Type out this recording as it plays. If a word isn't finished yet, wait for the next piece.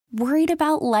Worried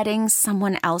about letting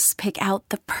someone else pick out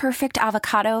the perfect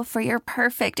avocado for your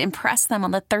perfect impress them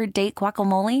on the third date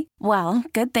guacamole? Well,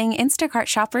 good thing Instacart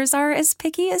shoppers are as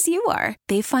picky as you are.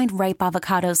 They find ripe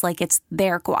avocados like it's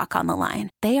their guac on the line.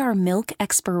 They are milk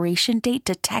expiration date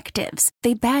detectives.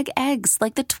 They bag eggs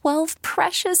like the 12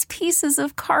 precious pieces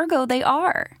of cargo they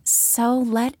are. So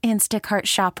let Instacart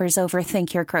shoppers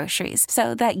overthink your groceries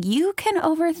so that you can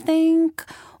overthink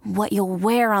what you'll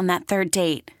wear on that third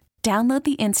date. Download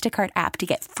the Instacart app to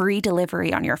get free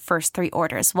delivery on your first 3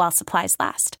 orders while supplies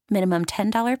last. Minimum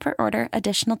 $10 per order.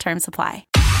 Additional terms apply.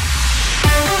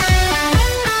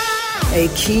 A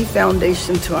key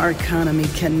foundation to our economy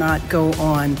cannot go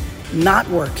on not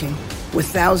working with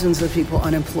thousands of people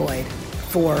unemployed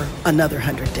for another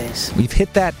 100 days. We've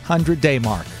hit that 100-day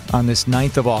mark on this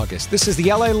 9th of August. This is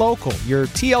the LA Local, your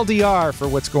TLDR for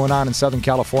what's going on in Southern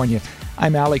California.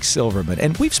 I'm Alex Silverman,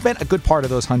 and we've spent a good part of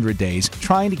those 100 days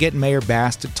trying to get Mayor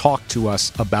Bass to talk to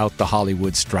us about the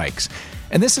Hollywood strikes.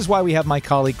 And this is why we have my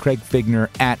colleague Craig Figner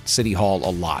at City Hall a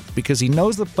lot, because he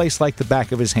knows the place like the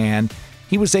back of his hand.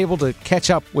 He was able to catch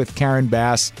up with Karen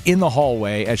Bass in the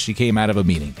hallway as she came out of a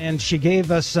meeting. And she gave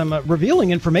us some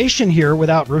revealing information here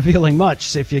without revealing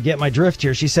much, if you get my drift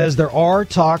here. She says there are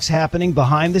talks happening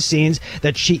behind the scenes,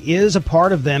 that she is a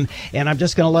part of them, and I'm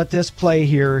just going to let this play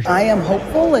here. I am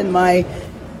hopeful in my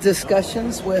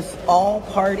discussions with all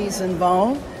parties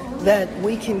involved that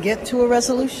we can get to a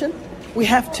resolution. We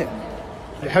have to.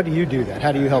 How do you do that?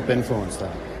 How do you help influence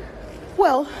that?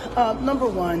 Well, number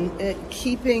one,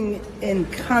 keeping in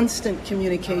constant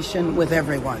communication with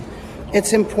everyone.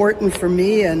 It's important for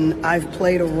me, and I've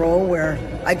played a role where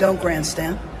I don't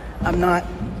grandstand. I'm not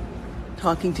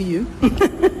talking to you.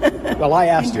 Well, I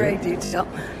asked you. In great detail.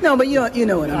 No, but you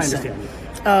know what I'm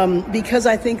saying. Because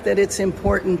I think that it's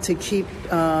important to keep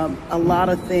a lot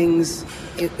of things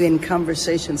in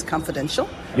conversations confidential.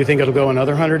 You think it'll go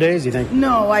another 100 days? You think?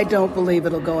 No, I don't believe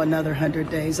it'll go another 100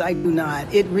 days. I do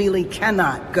not. It really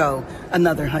cannot go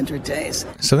another 100 days.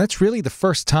 So that's really the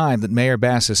first time that Mayor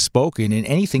Bass has spoken in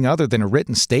anything other than a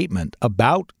written statement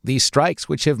about these strikes,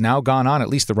 which have now gone on, at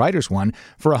least the writers' one,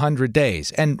 for 100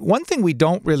 days. And one thing we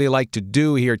don't really like to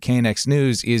do here at KNX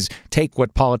News is take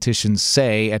what politicians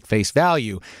say at face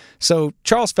value. So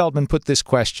Charles Feldman put this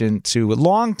question to a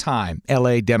longtime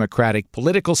L.A. Democratic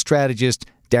political strategist,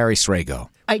 Darius Srago.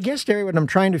 I guess, Derry, what I'm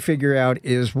trying to figure out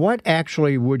is what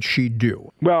actually would she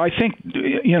do? Well, I think,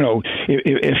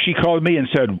 if she called me and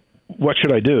said, what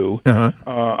should I do?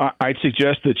 I'd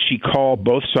suggest that she call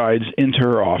both sides into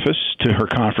her office, to her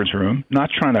conference room, not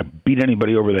trying to beat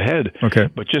anybody over the head,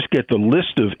 but just get the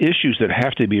list of issues that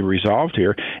have to be resolved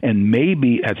here, and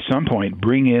maybe at some point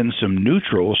bring in some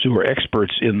neutrals who are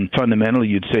experts in, fundamentally,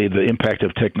 you'd say, the impact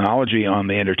of technology on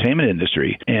the entertainment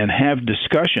industry, and have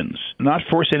discussions, not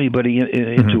force anybody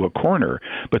into a corner,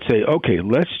 but say, okay,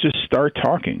 let's just start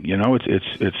talking.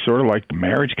 It's sort of like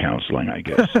marriage counseling, I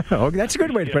guess. Oh, that's a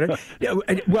good way to put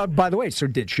it. Well, by the way, so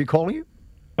did she call you?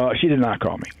 She did not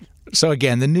call me. So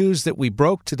again, the news that we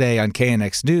broke today on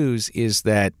KNX News is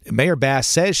that Mayor Bass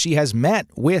says she has met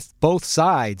with both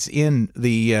sides in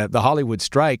the Hollywood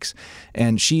strikes,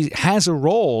 and she has a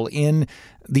role in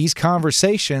these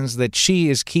conversations that she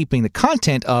is keeping the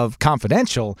content of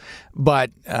confidential, but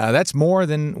that's more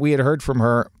than we had heard from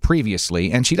her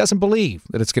previously, and she doesn't believe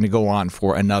that it's going to go on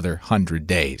for another 100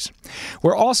 days.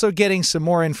 We're also getting some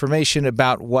more information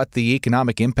about what the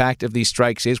economic impact of these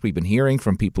strikes is. We've been hearing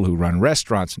from people who run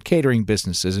restaurants and catering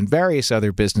businesses and various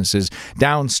other businesses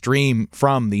downstream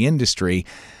from the industry.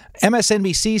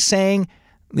 MSNBC saying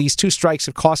these 2 strikes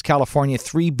have cost California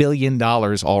 $3 billion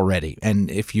already. And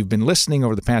if you've been listening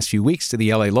over the past few weeks to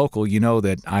the LA Local, you know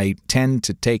that I tend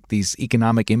to take these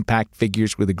economic impact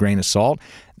figures with a grain of salt.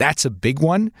 That's a big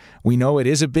one. We know it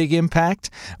is a big impact.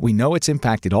 We know it's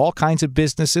impacted all kinds of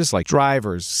businesses like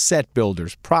drivers, set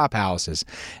builders, prop houses.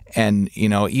 And,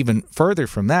 even further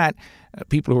from that,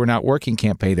 people who are not working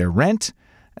can't pay their rent.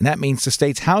 And that means the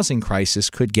state's housing crisis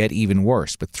could get even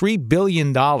worse. But $3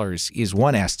 billion is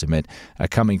one estimate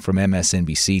coming from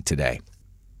MSNBC today.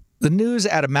 The news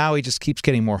out of Maui just keeps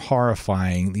getting more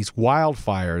horrifying. These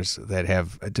wildfires that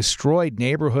have destroyed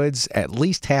neighborhoods, at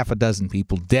least half a dozen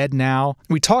people dead now.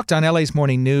 We talked on LA's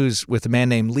Morning News with a man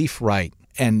named Leif Wright,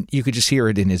 and you could just hear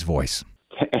it in his voice.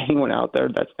 Anyone out there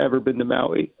that's ever been to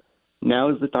Maui,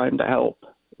 now is the time to help.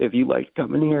 If you like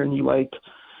coming here and you like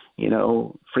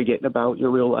forgetting about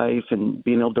your real life and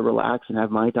being able to relax and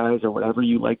have Mai Tais or whatever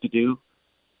you like to do,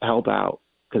 help out.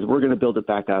 Because we're going to build it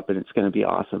back up and it's going to be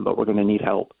awesome, but we're going to need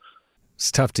help.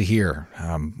 It's tough to hear.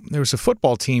 There was a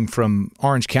football team from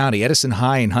Orange County, Edison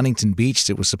High in Huntington Beach,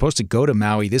 that was supposed to go to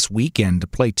Maui this weekend to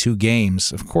play 2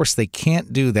 games. Of course, they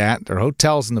can't do that. There are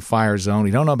hotels in the fire zone.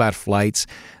 We don't know about flights.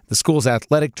 The school's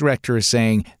athletic director is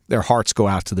saying their hearts go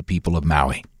out to the people of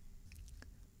Maui.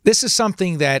 This is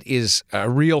something that is a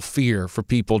real fear for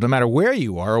people, no matter where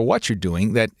you are or what you're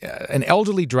doing, that an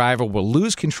elderly driver will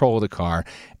lose control of the car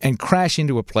and crash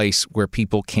into a place where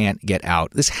people can't get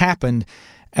out. This happened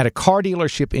at a car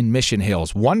dealership in Mission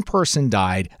Hills. 1 person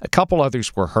died. A couple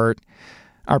others were hurt.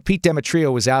 Our Pete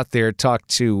Demetrio was out there, talked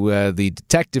to the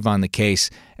detective on the case,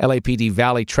 LAPD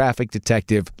Valley Traffic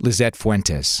Detective Lizette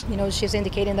Fuentes. She's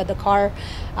indicating that the car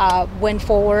went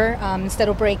forward instead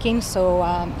of braking. So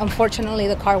unfortunately,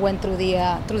 the car went through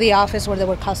the office where there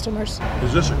were customers.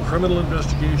 Is this a criminal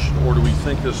investigation, or do we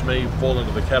think this may fall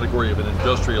into the category of an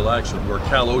industrial accident where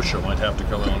Cal OSHA might have to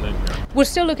come on in here? We're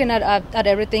still looking at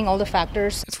everything, all the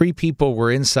factors. 3 people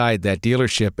were inside that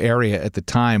dealership area at the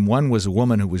time. One was a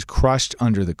woman who was crushed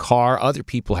under the car. Other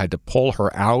people had to pull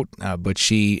her out, but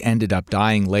she ended up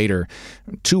dying later.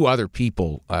 2 other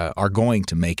people are going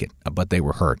to make it, but they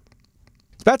were hurt.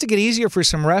 It's about to get easier for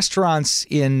some restaurants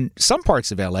in some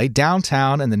parts of L.A.,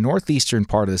 downtown and the northeastern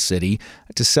part of the city,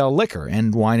 to sell liquor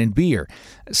and wine and beer.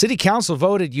 City Council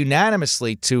voted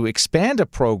unanimously to expand a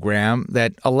program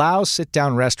that allows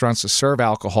sit-down restaurants to serve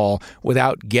alcohol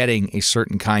without getting a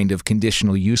certain kind of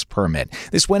conditional use permit.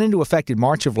 This went into effect in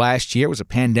March of last year. It was a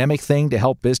pandemic thing to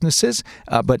help businesses,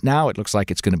 but now it looks like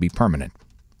it's going to be permanent.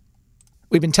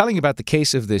 We've been telling you about the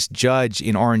case of this judge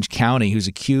in Orange County who's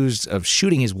accused of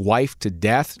shooting his wife to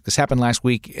death. This happened last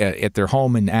week at their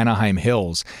home in Anaheim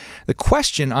Hills. The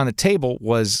question on the table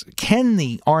was, can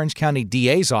the Orange County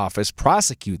DA's office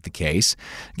prosecute the case,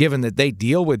 given that they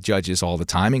deal with judges all the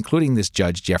time, including this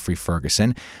judge, Jeffrey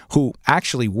Ferguson, who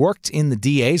actually worked in the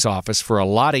DA's office for a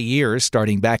lot of years,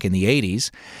 starting back in the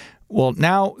 80s. Well,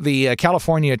 now the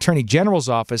California Attorney General's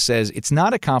office says it's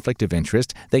not a conflict of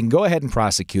interest. They can go ahead and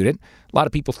prosecute it. A lot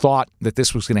of people thought that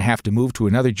this was going to have to move to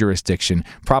another jurisdiction,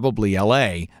 probably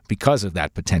L.A., because of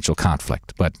that potential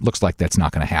conflict. But looks like that's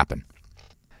not going to happen.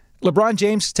 LeBron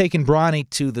James has taken Bronny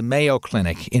to the Mayo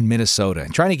Clinic in Minnesota,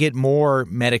 trying to get more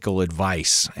medical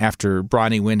advice after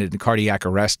Bronny went into cardiac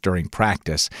arrest during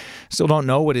practice. Still don't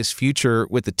know what his future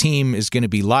with the team is going to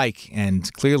be like,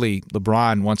 and clearly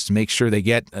LeBron wants to make sure they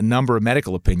get a number of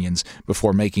medical opinions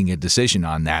before making a decision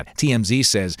on that. TMZ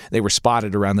says they were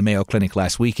spotted around the Mayo Clinic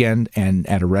last weekend and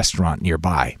at a restaurant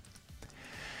nearby.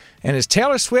 And as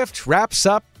Taylor Swift wraps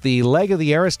up the leg of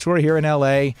the Eras Tour here in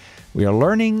L.A., we are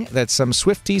learning that some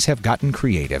Swifties have gotten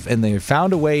creative, and they have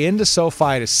found a way into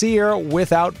SoFi to see her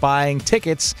without buying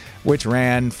tickets, which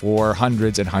ran for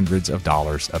hundreds and hundreds of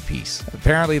dollars apiece.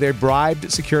 Apparently, they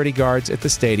bribed security guards at the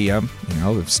stadium.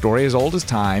 The story is old as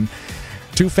time.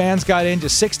 2 fans got in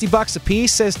just $60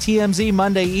 apiece, says TMZ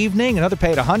Monday evening. Another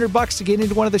paid $100 to get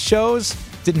into one of the shows.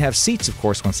 Didn't have seats, of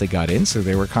course, once they got in, so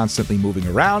they were constantly moving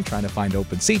around, trying to find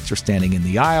open seats or standing in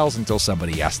the aisles until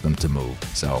somebody asked them to move.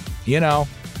 So,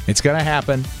 it's going to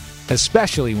happen,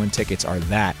 especially when tickets are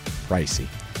that pricey.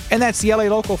 And that's the LA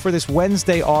Local for this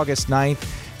Wednesday, August 9th.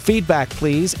 Feedback,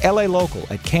 please.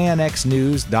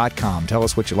 LALocal@knxnews.com. Tell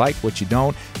us what you like, what you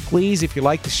don't. Please, if you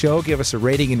like the show, give us a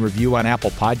rating and review on Apple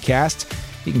Podcasts.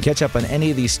 You can catch up on any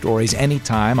of these stories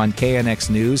anytime on KNX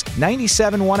News,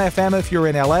 97.1 FM if you're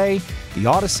in LA, the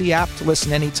Odyssey app to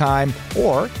listen anytime,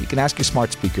 or you can ask your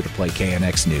smart speaker to play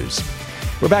KNX News.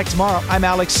 We're back tomorrow. I'm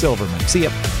Alex Silverman. See ya.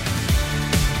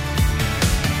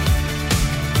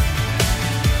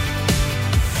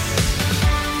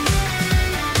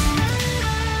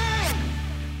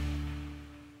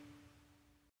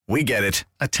 We get it.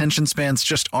 Attention spans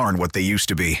just aren't what they used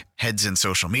to be. Heads in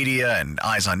social media and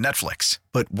eyes on Netflix.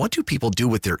 But what do people do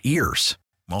with their ears?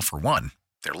 Well, for one,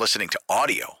 they're listening to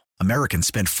audio. Americans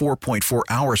spend 4.4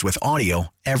 hours with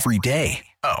audio every day.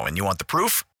 Oh, and you want the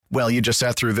proof? Well, you just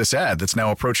sat through this ad that's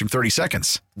now approaching 30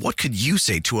 seconds. What could you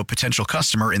say to a potential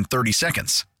customer in 30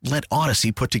 seconds? Let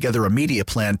Odyssey put together a media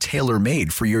plan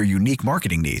tailor-made for your unique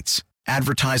marketing needs.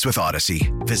 Advertise with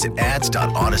Odyssey. Visit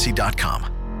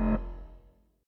ads.odyssey.com.